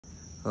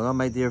Hello,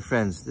 my dear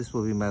friends. This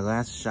will be my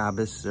last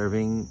Shabbos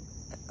serving,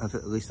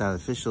 at least on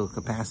official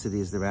capacity,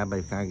 as the Rabbi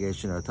of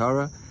Congregation or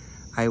Torah.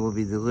 I will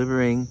be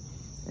delivering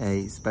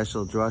a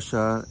special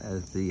drasha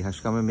at the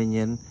Hashkama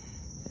Minyan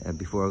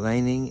before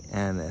laning,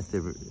 and at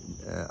the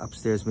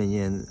upstairs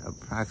Minyan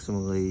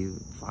approximately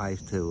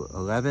 5 to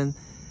 11.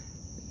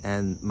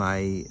 And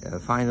my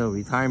final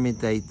retirement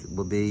date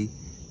will be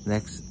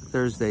next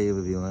Thursday. It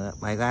will be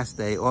my last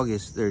day,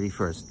 August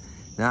 31st.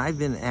 Now, I've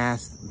been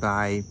asked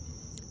by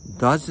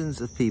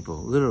dozens of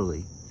people,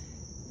 literally,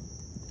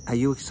 are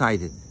you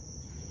excited?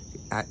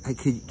 Are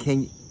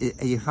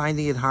you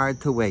finding it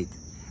hard to wait?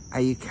 Are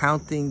you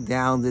counting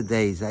down the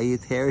days? Are you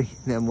tearing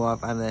them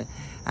off on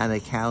a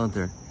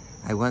calendar?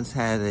 I once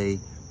had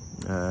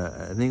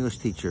an English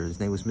teacher. His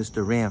name was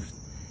Mr. Ramft,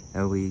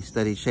 and we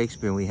studied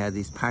Shakespeare, and we had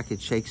these pocket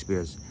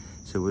Shakespeares.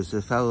 So there was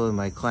a fellow in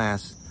my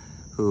class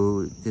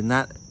who did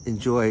not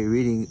enjoy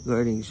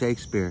learning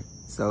Shakespeare.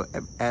 So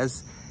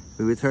as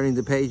we were turning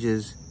the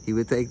pages, he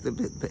would take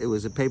it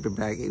was a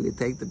paperback, he would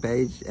take the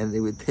page and he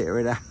would tear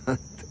it out.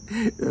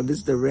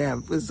 Mr.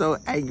 Ramp was so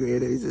angry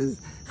at him. He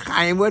says,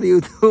 Chaim, what are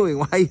you doing?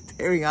 Why are you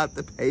tearing out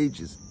the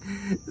pages?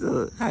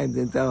 So Chaim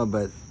didn't tell him,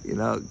 but,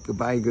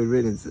 goodbye and good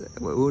riddance.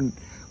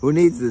 Who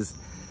needs this?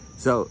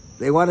 So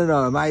they want to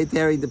know, am I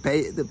tearing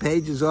the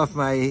pages off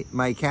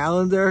my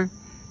calendar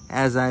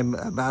as I'm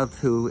about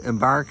to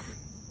embark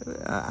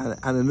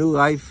on a new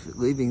life,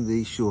 leaving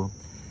the shul?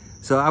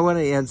 So I want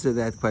to answer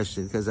that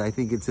question because I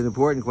think it's an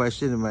important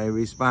question, and my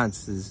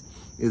response is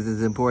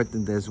as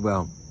important as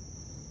well.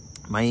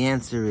 My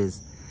answer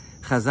is,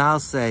 Chazal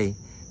say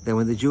that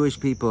when the Jewish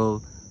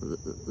people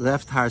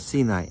left Har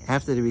Sinai,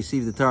 after they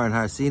received the Torah in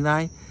Har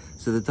Sinai,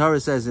 so the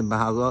Torah says in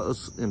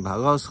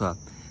Bahaloscha,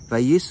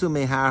 Vayisu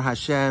mehar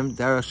Hashem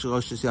derech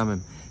shloshes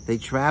yamim. They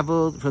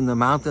traveled from the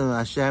mountain of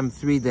Hashem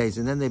 3 days,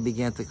 and then they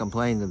began to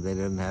complain that they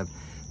didn't have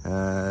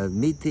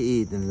meat to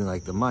eat, and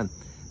like the month.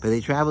 But they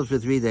traveled for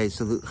 3 days.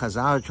 So the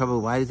Chazal are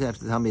troubled. Why did they have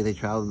to tell me they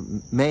traveled?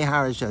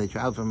 Mehar Hashem. They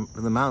traveled from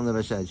the mountain of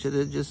Hashem. Should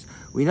have just,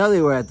 we know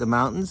they were at the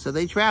mountain, so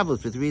they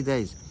traveled for 3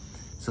 days.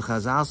 So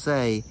Chazal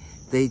say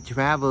they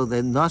traveled,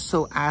 they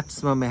naso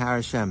atzma mehar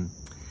Hashem.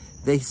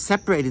 They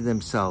separated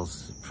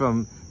themselves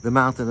from the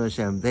mountain of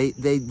Hashem.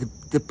 They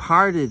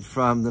departed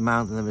from the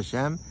mountain of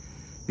Hashem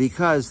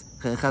because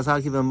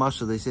Chazal give a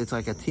mashal. They say it's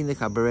like a tinik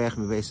haberech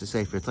mibeis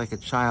sefer. It's like a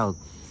child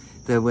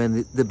that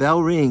when the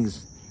bell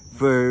rings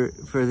for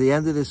the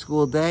end of the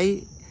school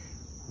day,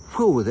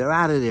 whew, they're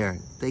out of there.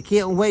 They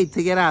can't wait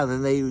to get out,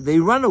 and they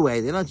run away.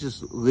 They don't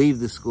just leave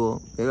the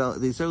school.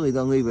 They certainly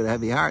don't leave with a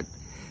heavy heart.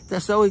 They're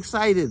so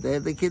excited.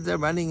 The kids are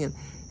running,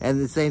 and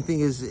the same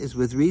thing is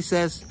with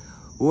recess,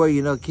 or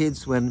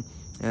kids when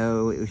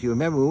if you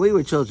remember when we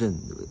were children,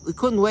 we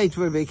couldn't wait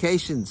for a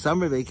vacation,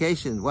 summer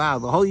vacation. Wow,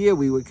 the whole year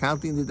we were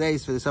counting the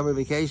days for the summer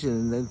vacation,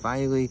 and then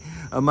finally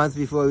a month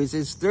before we said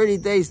it's 30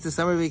 days to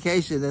summer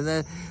vacation, and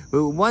then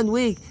 1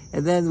 week,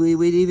 and then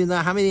we'd even know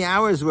how many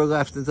hours were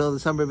left until the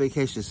summer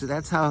vacation. So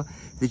that's how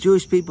the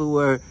Jewish people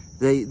were.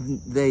 They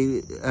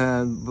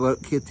were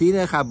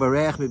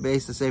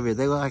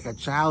like a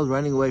child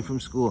running away from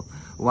school.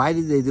 Why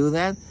did they do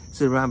that?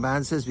 So the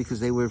Ramban says because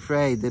they were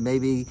afraid that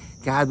maybe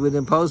God would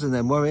impose on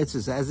them more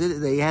mitzvahs.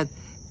 They had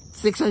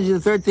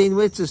 613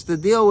 mitzvahs to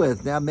deal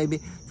with. Now maybe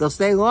they'll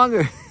stay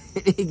longer.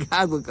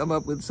 God will come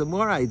up with some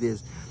more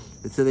ideas.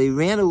 And so they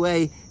ran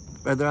away.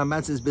 Brother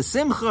Ramban says,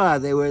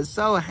 B'simcha. They were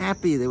so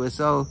happy. They were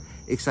so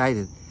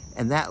excited.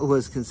 And that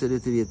was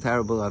considered to be a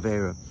terrible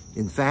avera.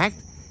 In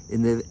fact,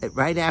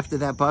 right after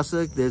that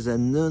pasuk, there's a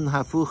nun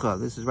hafucha.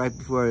 This is right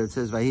before it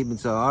says Vayibin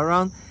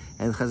Aaron,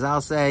 and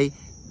Chazal say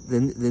the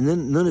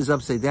nun is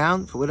upside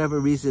down. For whatever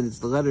reason, it's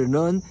the letter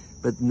nun,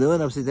 but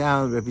nun upside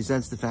down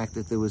represents the fact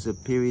that there was a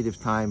period of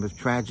time of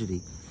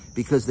tragedy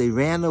because they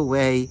ran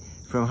away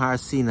from Har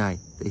Sinai.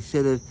 They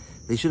should have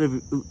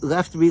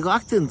left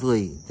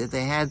reluctantly, that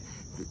they had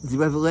the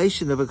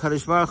revelation of a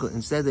Kadosh Baruch Hu.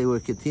 Instead, they were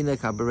ketina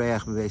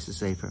kabareach meveis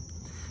sefer.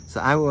 So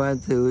I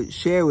want to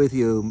share with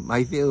you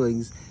my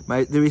feelings,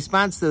 the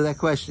response to that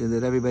question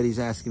that everybody's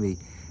asking me.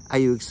 Are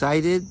you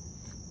excited?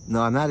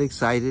 No, I'm not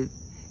excited.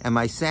 Am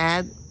I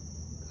sad?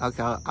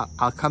 Okay,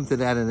 I'll come to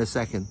that in a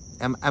second.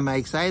 Am I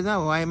excited?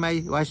 No,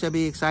 why should I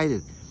be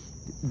excited?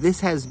 This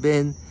has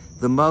been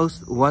the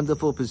most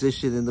wonderful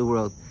position in the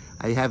world.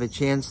 I have a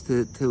chance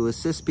to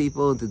assist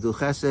people and to do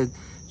chesed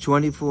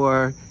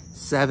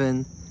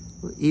 24/7.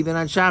 Even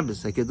on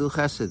Shabbos, I could do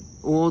chesed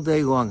all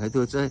day long.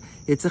 It's a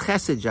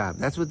chesed job.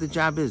 That's what the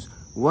job is.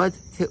 What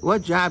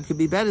job could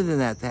be better than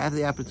that? To have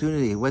the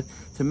opportunity, what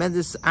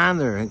tremendous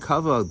honor and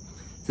kavod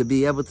to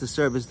be able to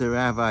serve as the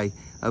rabbi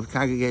of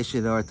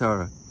Congregation or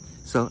Torah.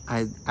 So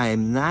I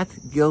am not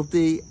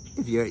guilty.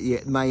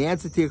 My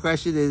answer to your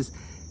question is,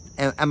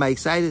 am I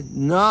excited?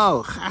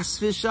 No, chas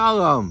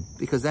v'shalom,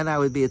 because then I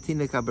would be a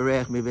tinik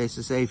haberech mibeis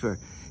sefer.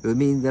 It would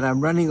mean that I'm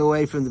running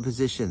away from the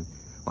position.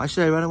 Why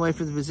should I run away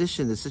from the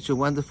position? It's such a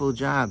wonderful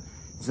job.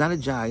 It's not a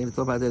job. I'm going to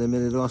talk about that in a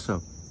minute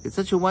also. It's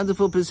such a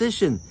wonderful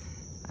position.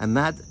 I'm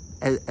not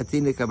a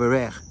tinik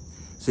haberech.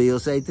 So you'll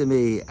say to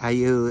me, are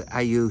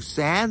you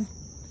sad?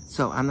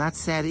 So I'm not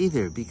sad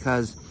either,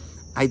 because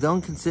I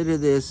don't consider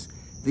this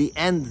the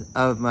end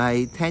of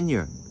my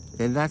tenure.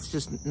 And that's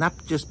just not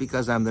just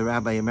because I'm the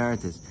Rabbi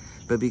Emeritus,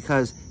 but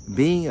because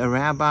being a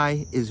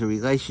rabbi is a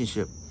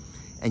relationship.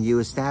 And you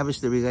establish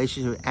the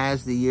relationship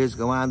as the years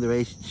go on, the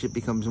relationship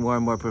becomes more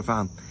and more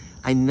profound.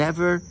 I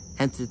never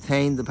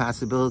entertained the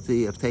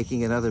possibility of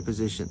taking another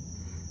position.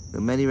 There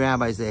are many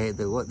rabbis, they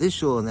this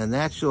shul and then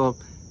that shul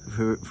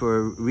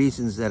for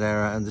reasons that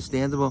are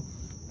understandable,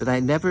 but I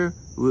never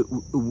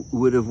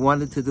would have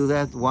wanted to do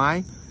that.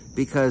 Why?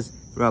 Because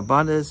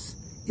Rabbanus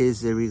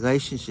is a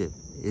relationship.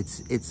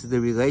 It's the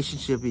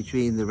relationship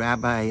between the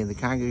rabbi and the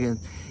congregant.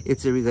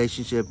 It's a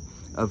relationship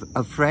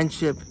of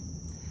friendship,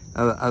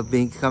 of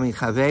becoming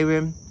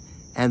chaverim,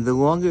 and the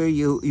longer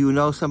you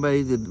know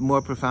somebody, the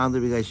more profound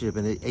the relationship.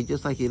 And it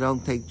just like you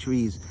don't take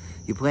trees.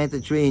 You plant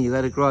a tree and you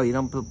let it grow. You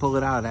don't pull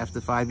it out after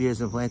 5 years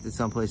and plant it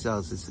someplace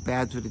else. It's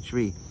bad for the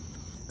tree.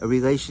 A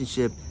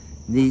relationship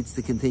needs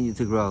to continue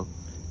to grow.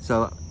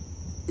 So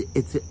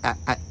it's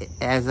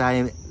as I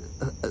am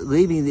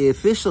leaving the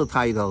official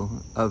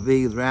title of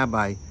being the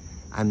rabbi,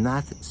 I'm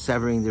not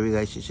severing the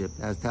relationship.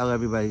 I tell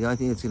everybody the only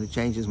thing that's going to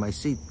change is my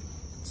seat.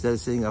 Instead of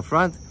sitting up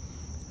front,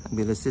 I'm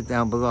going to sit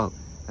down below.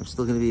 I'm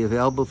still going to be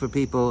available for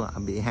people.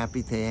 I'll be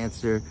happy to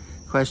answer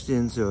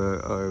questions,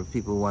 or if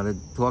people want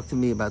to talk to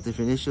me about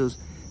different issues.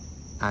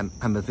 I'm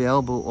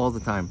available all the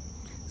time.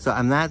 So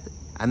I'm not,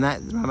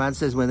 Ramad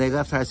says when they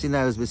left Har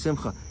Sinai I was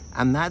besimcha.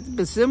 I'm not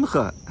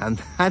besimcha. I'm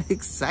not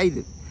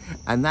excited.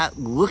 I'm not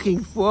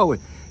looking forward.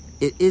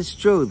 It is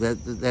true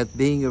that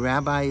being a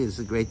rabbi is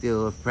a great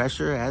deal of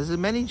pressure, as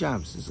in many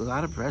jobs. There's a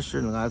lot of pressure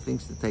and a lot of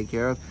things to take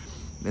care of,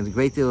 and a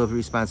great deal of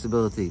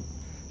responsibility.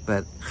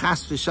 But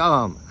chas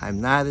v'shalom,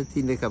 I'm not a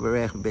tindik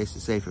abarech b'beis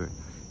sefer,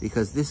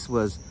 because this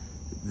was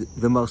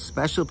the most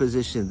special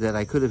position that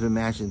I could have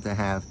imagined to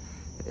have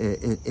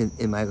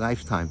in my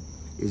lifetime,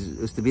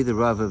 is to be the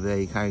Rav of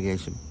a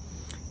congregation.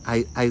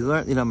 I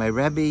learned, my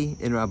Rabbi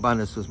in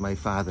Rabbanus was my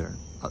father,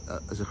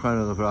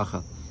 Zechrono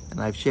Livracha, and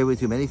I've shared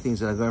with you many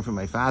things that I've learned from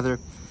my father.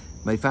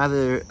 My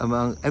father,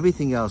 among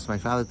everything else, my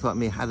father taught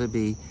me how to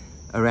be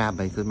a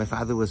rabbi, because my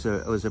father was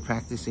a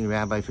practicing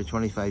rabbi for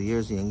 25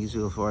 years in Young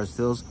Israel Forest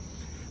Hills.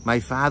 My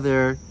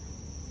father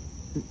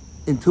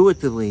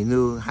intuitively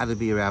knew how to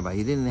be a rabbi.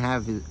 He didn't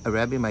have a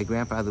rabbi. My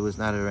grandfather was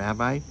not a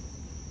rabbi.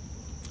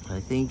 I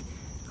think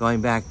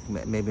going back,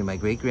 maybe my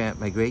great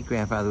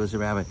grandfather was a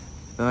rabbi,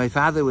 but my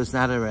father was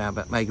not a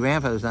rabbi. My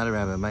grandfather was not a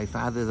rabbi. My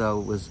father, though,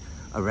 was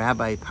a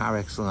rabbi par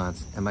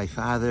excellence, and my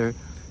father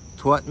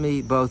taught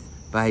me both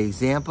by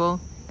example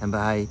and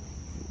by,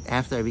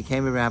 after I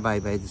became a rabbi,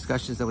 by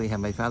discussions that we had.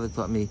 My father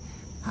taught me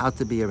how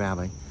to be a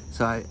rabbi.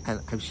 So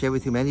I've shared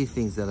with you many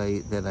things that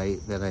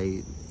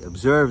I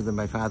observed that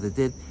my father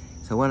did.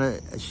 So I want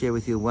to share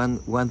with you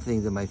one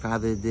thing that my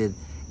father did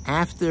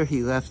after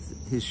he left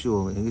his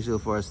shul in Israel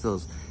Forest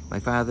Hills. My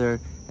father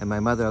and my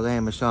mother,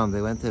 Aleim Hashem,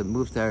 they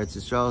moved to Eretz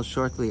Yisrael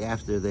shortly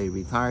after they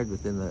retired.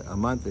 Within a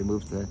month, they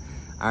moved to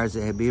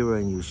Arza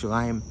Habira in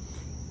Yerushalayim.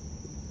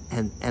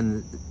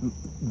 And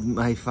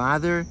my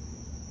father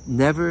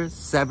never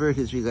severed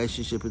his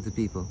relationship with the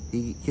people.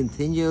 He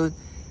continued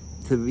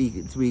to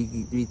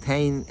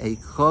retain a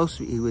close.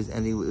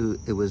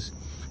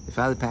 My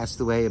father passed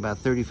away about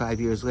 35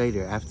 years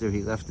later after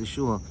he left the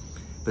shul.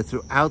 But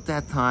throughout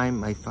that time,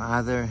 my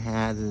father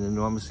had an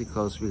enormously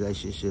close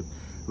relationship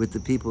with the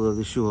people of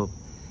the shul.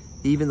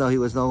 Even though he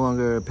was no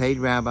longer a paid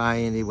rabbi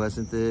and he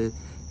wasn't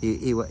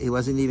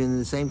even in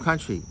the same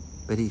country,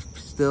 but he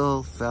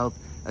still felt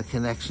a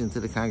connection to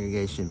the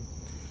congregation.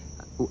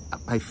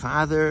 My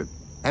father,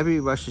 every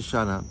Rosh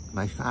Hashanah,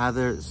 my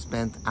father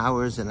spent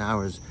hours and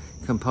hours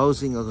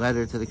composing a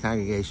letter to the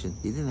congregation.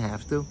 He didn't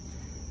have to,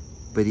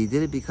 but he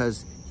did it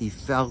because he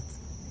felt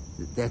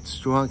that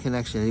strong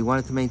connection and he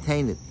wanted to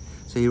maintain it.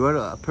 So he wrote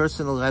a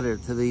personal letter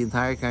to the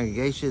entire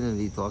congregation, and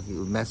he talked a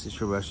message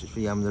for Rosh for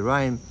Yom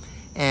Narayim,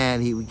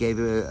 and he gave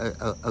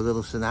a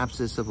little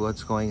synopsis of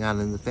what's going on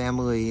in the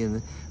family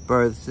and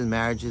births and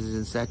marriages,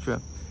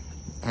 etc.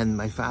 And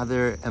my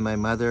father and my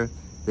mother,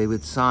 they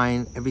would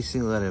sign every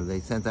single letter. They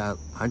sent out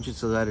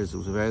hundreds of letters. It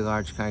was a very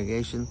large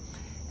congregation.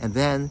 And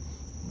then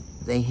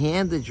they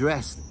hand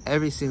addressed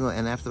every single,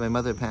 and after my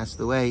mother passed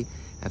away,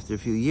 after a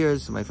few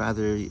years, my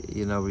father,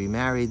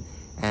 remarried,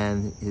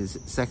 and his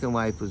second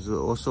wife was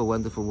also a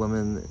wonderful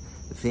woman,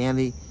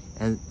 Fanny,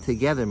 and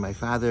together, my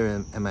father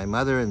and my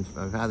mother and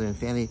my father and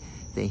Fanny,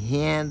 they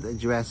hand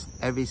addressed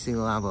every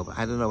single envelope.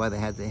 I don't know why they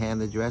had to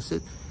hand address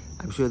it.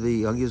 I'm sure the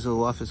Young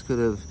Israel office could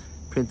have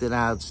printed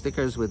out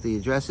stickers with the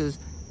addresses.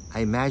 I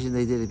imagine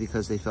they did it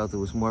because they felt it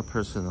was more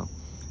personal.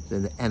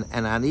 And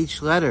on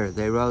each letter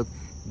they wrote,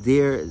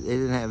 "Dear," they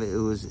didn't have it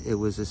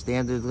was a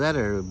standard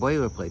letter, a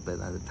boilerplate, but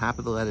on the top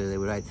of the letter they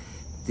would write,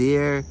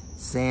 "Dear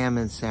Sam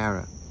and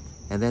Sarah,"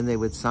 and then they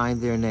would sign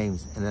their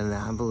names, and then in the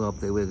envelope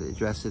they would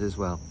address it as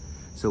well.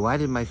 So why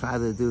did my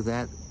father do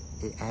that?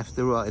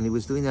 After all, and he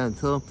was doing that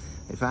until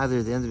my father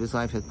at the end of his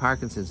life had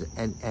Parkinson's,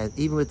 and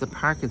even with the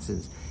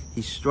Parkinson's,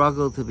 he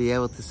struggled to be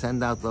able to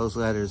send out those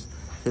letters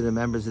to the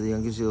members of the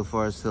Young Israel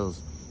Forest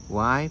Hills.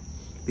 Why?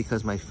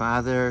 Because my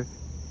father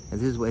And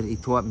this is what he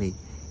taught me.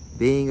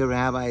 Being a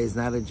rabbi is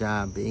not a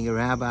job. Being a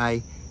rabbi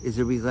is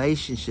a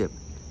relationship.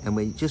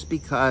 And just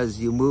because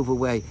you move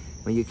away,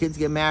 when your kids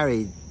get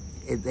married,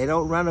 they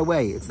don't run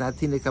away. It's not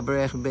Tina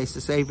Kabarech and Beis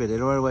Sefer. They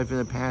don't run away from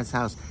their parents'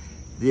 house.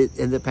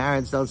 And the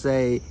parents don't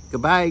say,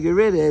 goodbye, get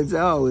rid of it.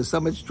 Oh, it was so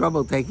much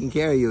trouble taking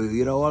care of you.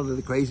 You know, all of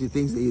the crazy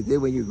things that you did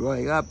when you were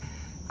growing up.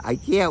 I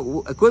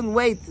couldn't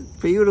wait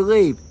for you to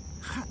leave.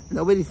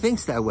 Nobody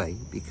thinks that way,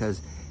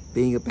 because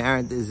being a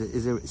parent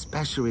is a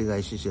special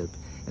relationship.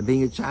 And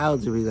being a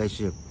child is a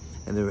relationship.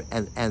 And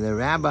the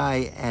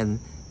rabbi and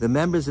the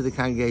members of the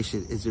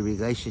congregation is a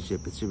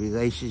relationship. It's a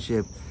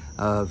relationship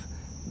of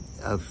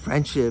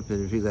friendship,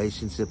 and a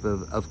relationship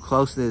of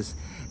closeness.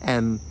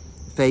 And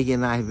Fagin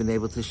and I have been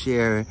able to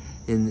share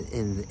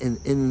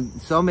in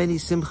so many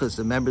simchas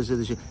of members of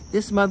the shul.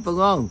 This month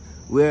alone,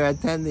 we're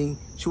attending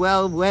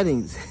 12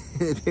 weddings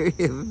in a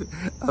period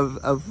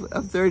of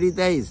 30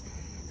 days.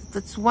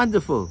 That's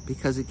wonderful,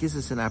 because it gives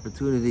us an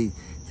opportunity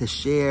to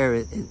share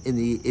in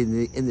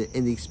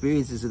the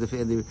experiences of the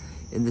family,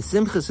 in the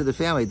simchas of the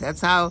family.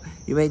 That's how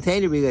you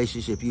maintain a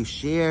relationship. You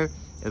share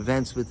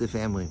events with the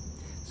family.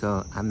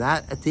 So I'm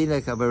not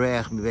atina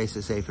kabarech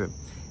mibeis sefer,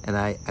 and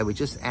I would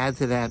just add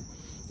to that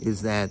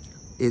is that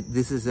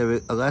this is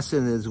a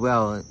lesson as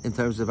well in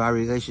terms of our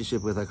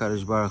relationship with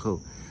HaKadosh Baruch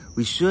Hu.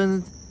 We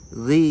shouldn't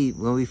leave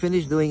when we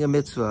finish doing a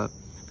mitzvah.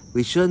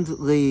 We shouldn't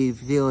leave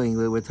feeling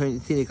that we're turning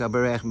tinik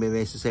abarech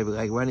mibeis sefer,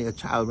 like a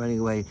child running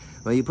away.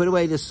 When you put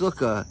away the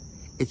sukkah,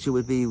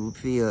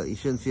 you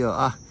shouldn't feel,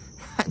 oh,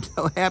 I'm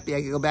so happy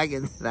I can go back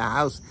into the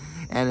house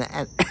and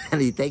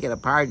you take it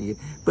apart and you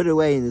put it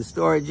away in the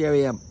storage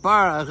area.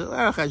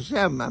 Baruch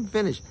Hashem, I'm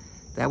finished.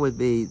 That would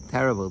be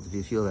terrible if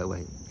you feel that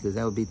way, because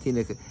that would be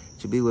tinik. It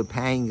should be with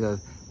pang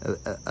of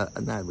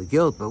not with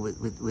guilt, but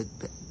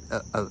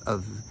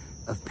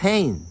of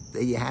pain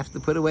that you have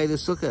to put away the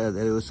sukkah.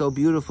 That it was so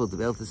beautiful to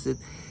be able to sit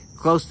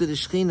close to the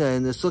Shekhinah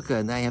in the sukkah,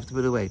 and now you have to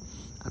put it away.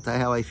 I'll tell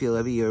you how I feel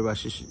every year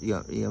Rosh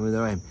Yom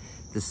Noraim.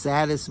 The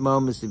saddest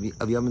moments of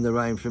Yom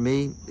Noraim for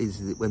me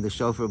is when the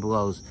shofar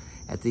blows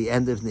at the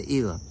end of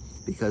Ne'ilah,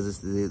 because it's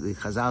the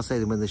Chazal say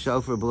that when the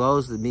shofar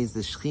blows, it means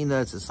the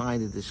Shekhinah. It's a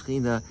sign that the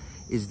Shekhinah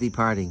is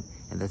departing,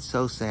 and that's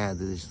so sad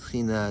that the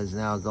Shekhinah is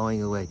now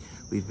going away.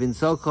 We've been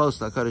so close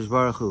to HaKadosh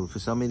Baruch Hu for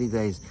so many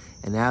days,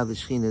 and now the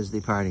Shekhinah is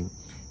departing.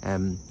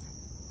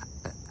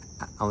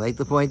 I'll make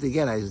the point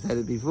again. I said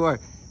it before.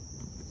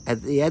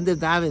 At the end of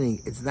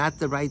davening, it's not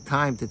the right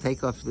time to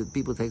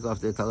people take off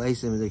their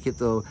talesim and their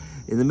kittel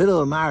in the middle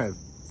of Marav.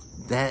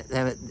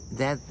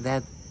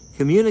 That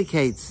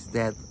communicates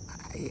that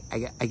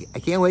I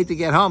can't wait to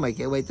get home. I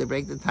can't wait to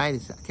break the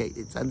ties. Okay,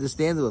 it's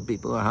understandable.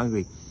 People are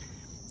hungry,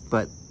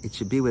 but it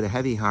should be with a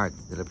heavy heart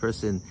that a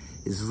person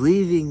is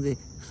leaving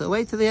so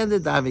wait till the end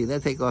of davening,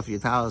 then take off your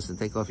towels and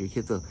take off your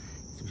kittel.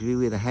 It should be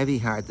with a heavy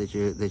heart that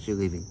you're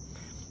leaving.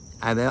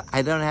 I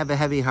don't have a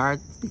heavy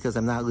heart because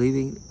I'm not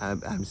leaving.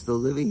 I'm still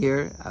living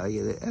here.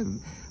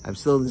 I'm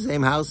still in the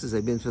same house as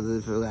I've been for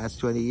the last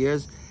 20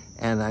 years,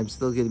 and I'm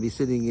still going to be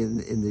sitting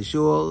in the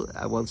shul.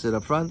 I won't sit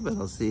up front, but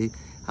I'll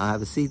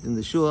have a seat in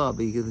the shul. I'll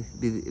be in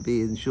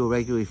the shul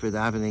regularly for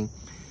davening.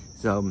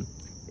 So,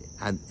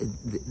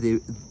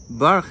 the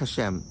Baruch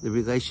Hashem, the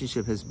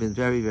relationship has been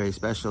very, very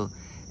special,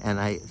 and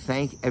I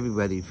thank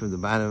everybody from the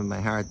bottom of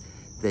my heart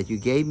that you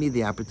gave me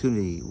the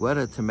opportunity. What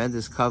a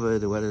tremendous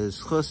kavod, what a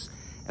zchus,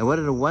 and what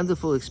a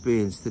wonderful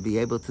experience to be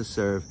able to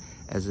serve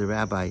as a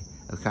rabbi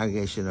of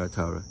Congregation or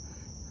Torah.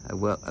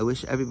 I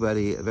wish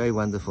everybody a very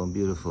wonderful and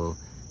beautiful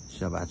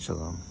Shabbat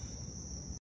Shalom.